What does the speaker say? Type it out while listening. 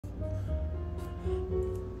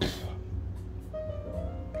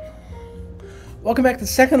Welcome back to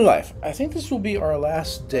Second Life. I think this will be our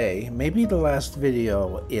last day, maybe the last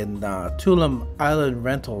video in Tulum Island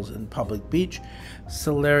Rentals in Public Beach,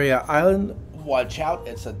 Celeria Island. Watch out,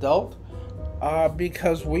 it's adult,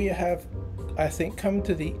 because we have, I think, come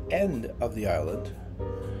to the end of the island.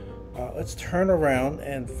 Let's turn around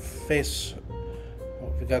and face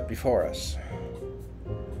what we got before us.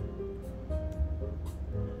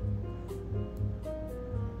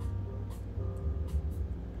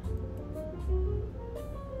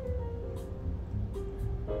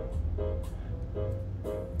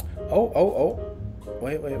 Oh.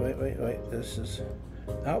 Wait. This is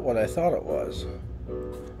not what I thought it was.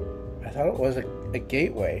 I thought it was a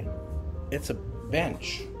gateway. It's a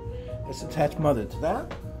bench. Let's attach Mother to that.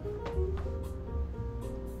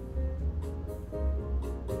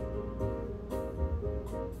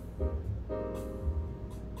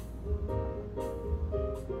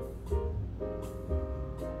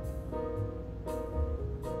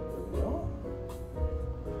 There we go.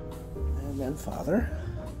 And then Father.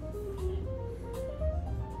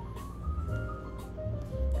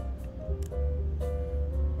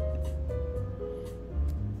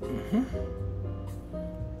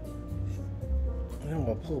 And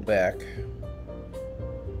we'll pull back.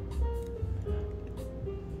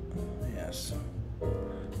 Yes.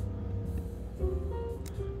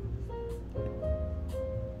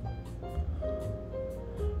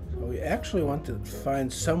 So we actually want to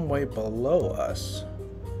find some way below us.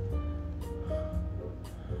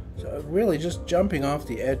 So really just jumping off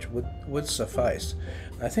the edge would suffice.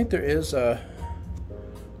 I think there is a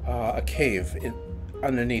cave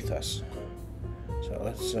underneath us. So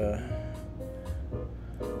let's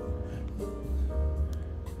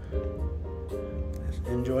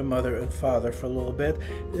enjoy Mother and Father for a little bit.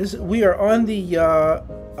 We are on the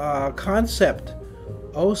Concept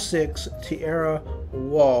 06 Tierra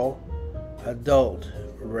Wall Adult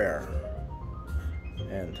Rare.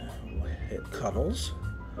 And it cuddles.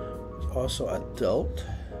 It's also adult.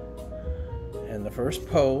 And the first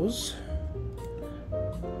pose.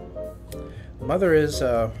 Mother is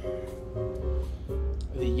the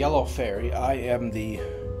yellow fairy. I am the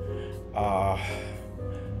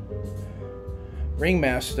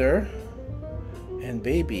ringmaster, and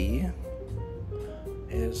baby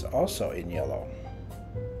is also in yellow.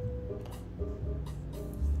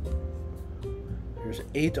 There's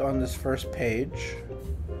 8 on this first page.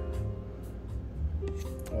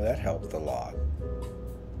 Oh, that helped a lot.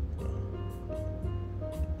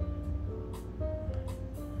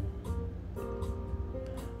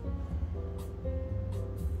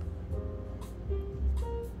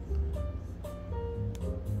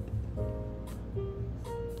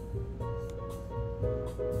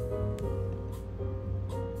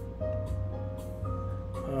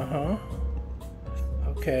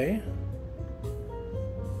 Okay.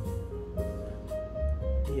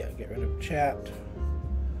 Yeah, get rid of chat.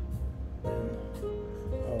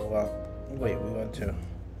 Wait, we want to...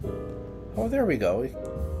 Oh, there we go. We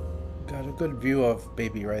got a good view of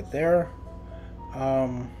baby right there.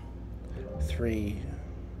 3.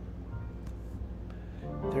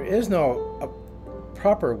 There is no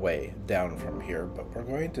proper way down from here, but we're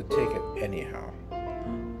going to take it anyhow.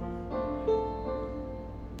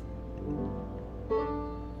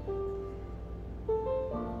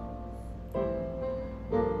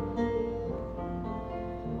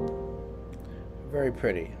 Very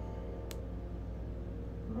pretty.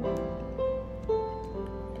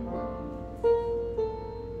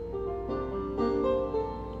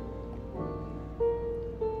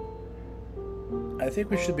 I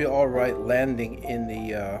think we should be all right landing in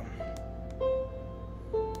the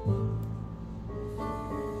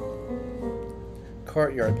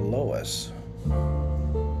courtyard below us.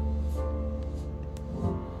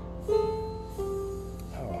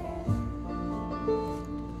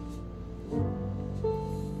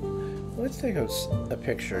 Let's take a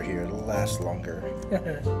picture here. It'll last longer.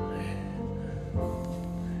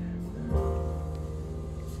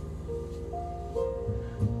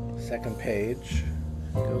 Second page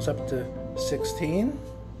goes up to 16.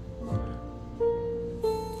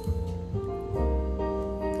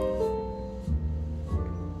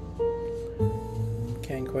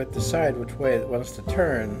 Can't quite decide which way it wants to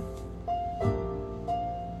turn.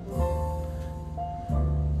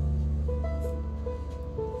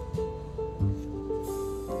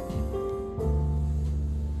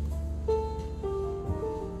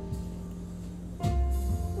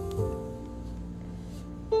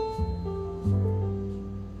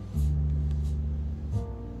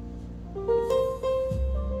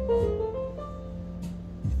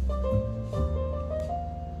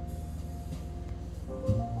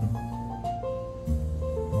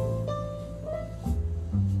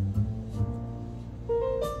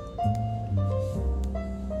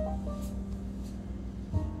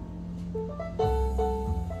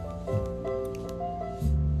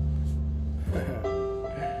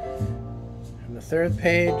 third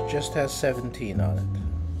page just has 17 on it.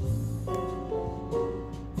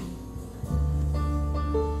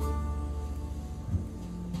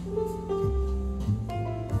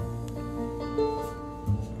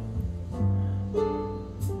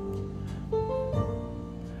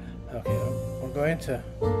 Going to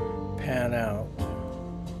pan out,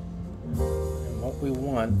 and what we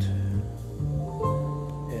want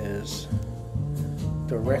is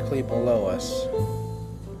directly below us.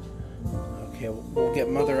 Okay, we'll get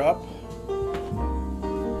Mother up.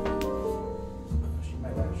 She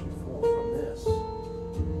might actually fall from this.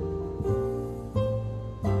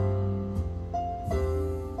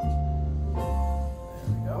 There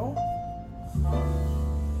we go.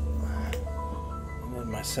 And then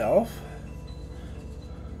myself.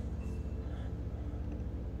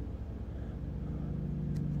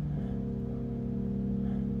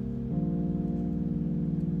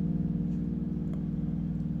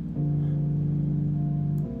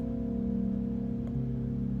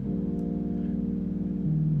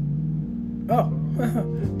 Oh,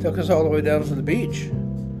 took us all the way down to the beach. We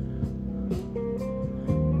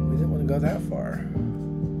didn't want to go that far.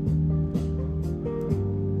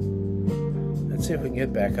 Let's see if we can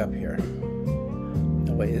get back up here.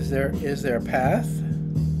 Oh, wait, is there a path?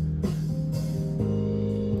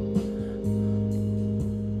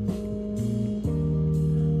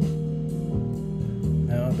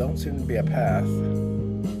 No, don't seem to be a path.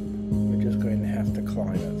 We're just going to have to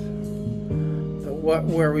climb it.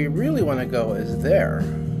 Where we really want to go is there,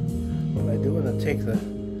 but I do want to take the...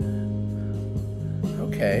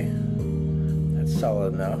 Okay, that's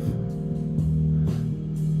solid enough.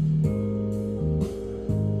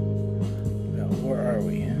 Now, where are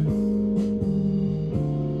we?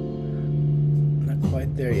 Not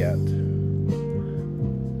quite there yet.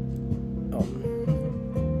 Oh.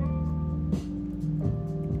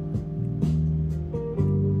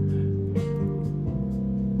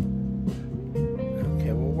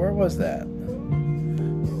 Where was that?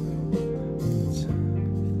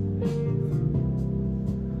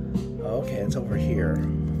 Okay, it's over here.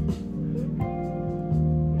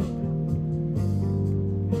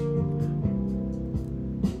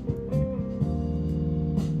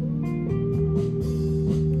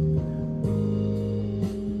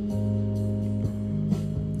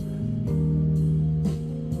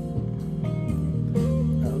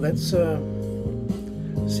 Now let's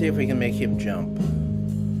see if we can make him jump.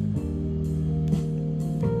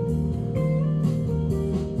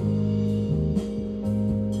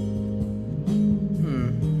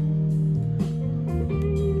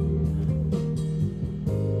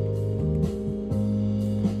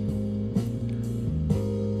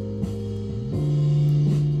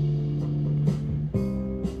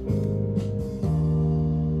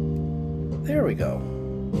 There we go.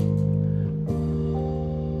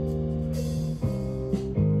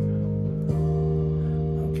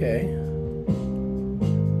 Okay.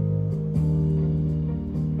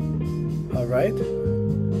 All right.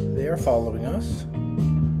 They are following us.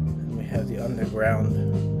 And we have the underground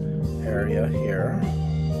area here.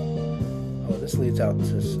 Oh, this leads out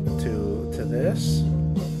to this.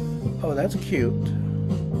 Oh, that's cute.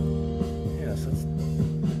 Yes,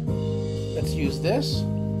 let's use this.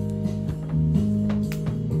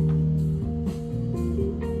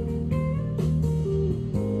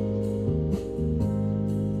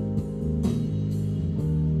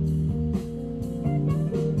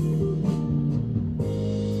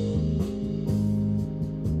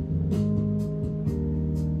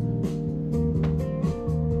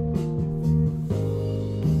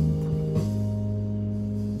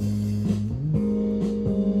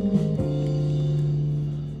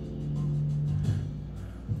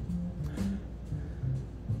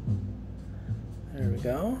 There we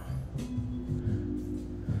go.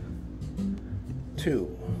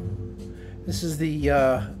 2. This is the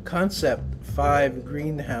Concept 5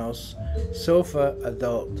 Greenhouse Sofa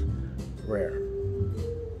Adult Rare.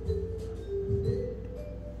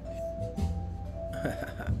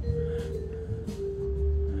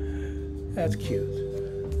 That's cute.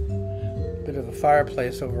 Bit of a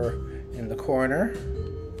fireplace over in the corner.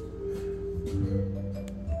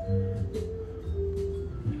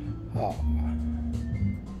 Oh.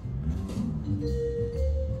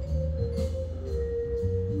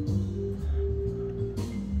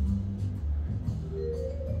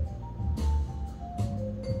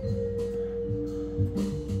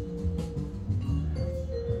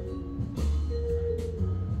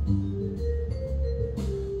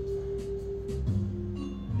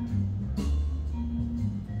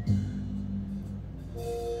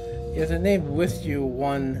 You have to name with you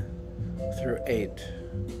 1 through 8.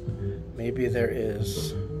 Maybe there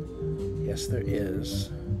is. Yes, there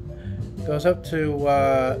is. Goes up to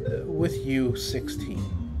with you 16.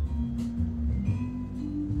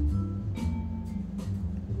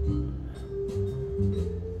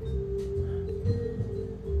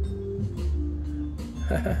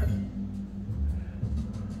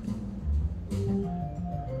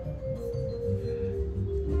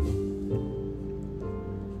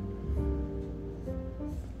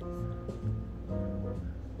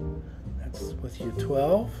 That's with you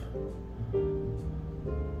 12. Oh,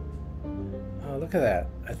 look at that.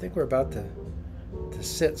 I think we're about to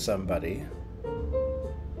sit somebody.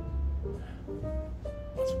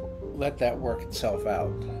 Let's let that work itself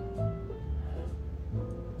out.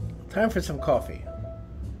 Time for some coffee.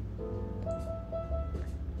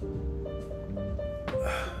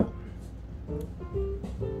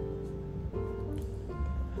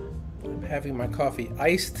 I'm having my coffee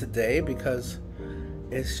iced today because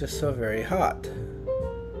it's just so very hot.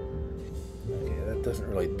 Okay, that doesn't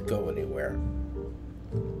really go anywhere.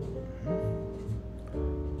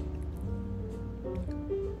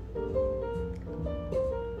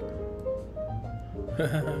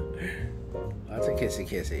 Lots of kissy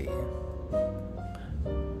kissy.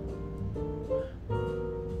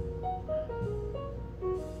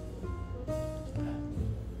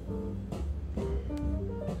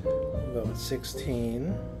 We'll go with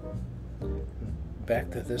 16. Back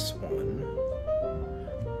to this one.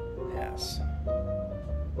 Yes.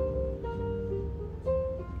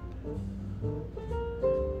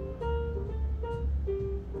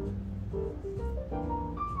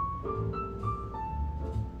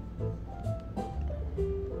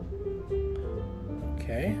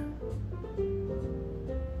 Okay.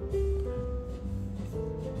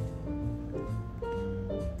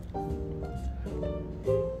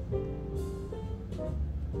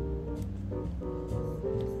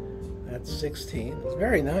 That's 16. It's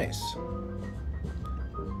very nice.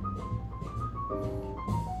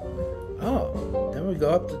 Oh, then we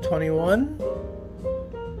go up to 21. Oh,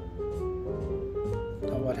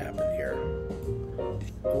 what happened here?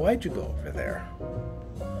 Why'd you go over there?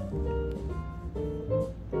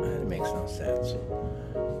 It makes no sense.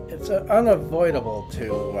 It's unavoidable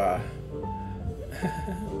to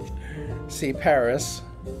see Paris.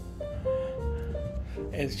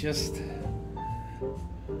 It's just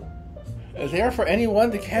there for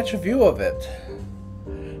anyone to catch a view of it.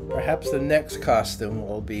 Perhaps the next costume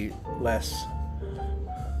will be less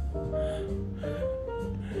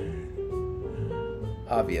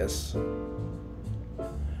obvious.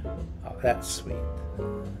 Oh, that's sweet.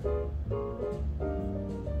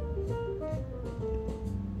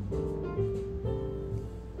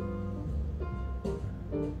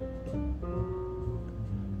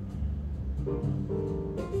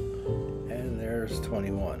 And there's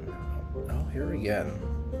 21. Oh, here again.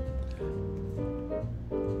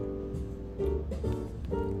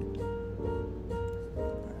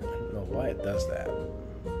 I don't know why it does that.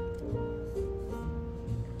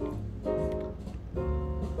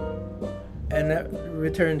 And that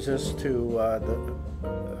returns us to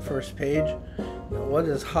the first page. Now, what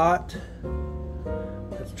is hot?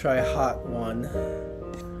 Let's try hot 1.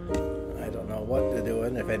 I don't know what they're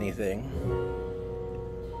doing, if anything.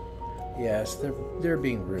 Yes, they're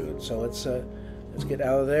being rude. So let's get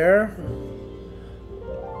out of there,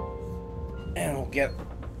 and we'll get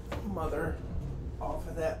Mother off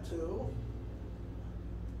of that too.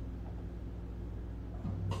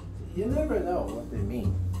 You never know what they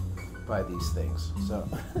mean by these things, so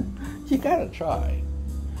you gotta try,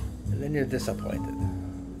 and then you're disappointed.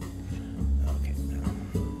 Okay, now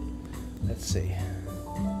let's see.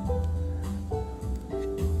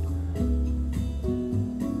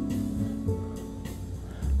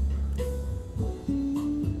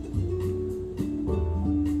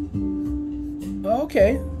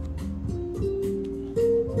 Okay.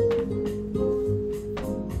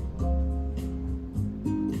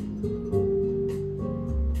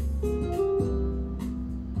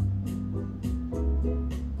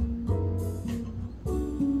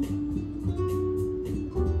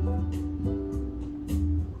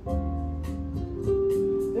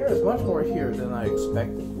 There is much more here than I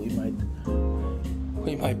expected. We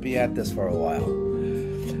might be at this for a while.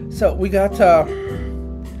 So we got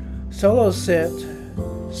solo sit,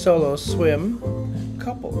 solo swim,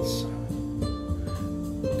 couples.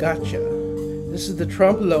 Gotcha. This is the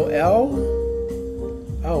trompe l'oeil.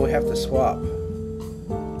 Oh, we have to swap.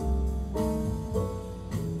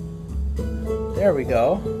 There we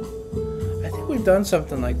go. I think we've done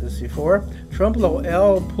something like this before. Trompe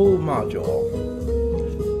l'oeil pool module.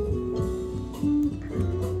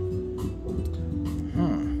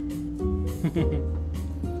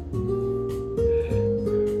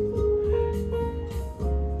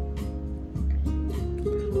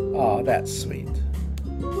 That's sweet.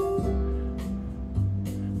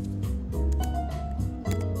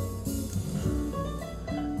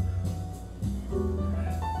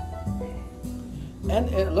 And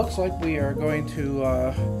it looks like we are going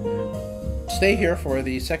to stay here for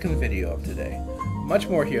the second video of today. Much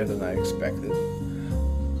more here than I expected.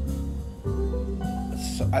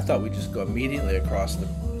 So I thought we'd just go immediately across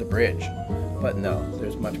the bridge, but no,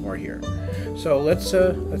 there's much more here. So let's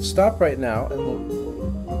stop right now, and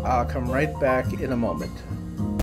I'll come right back in a moment.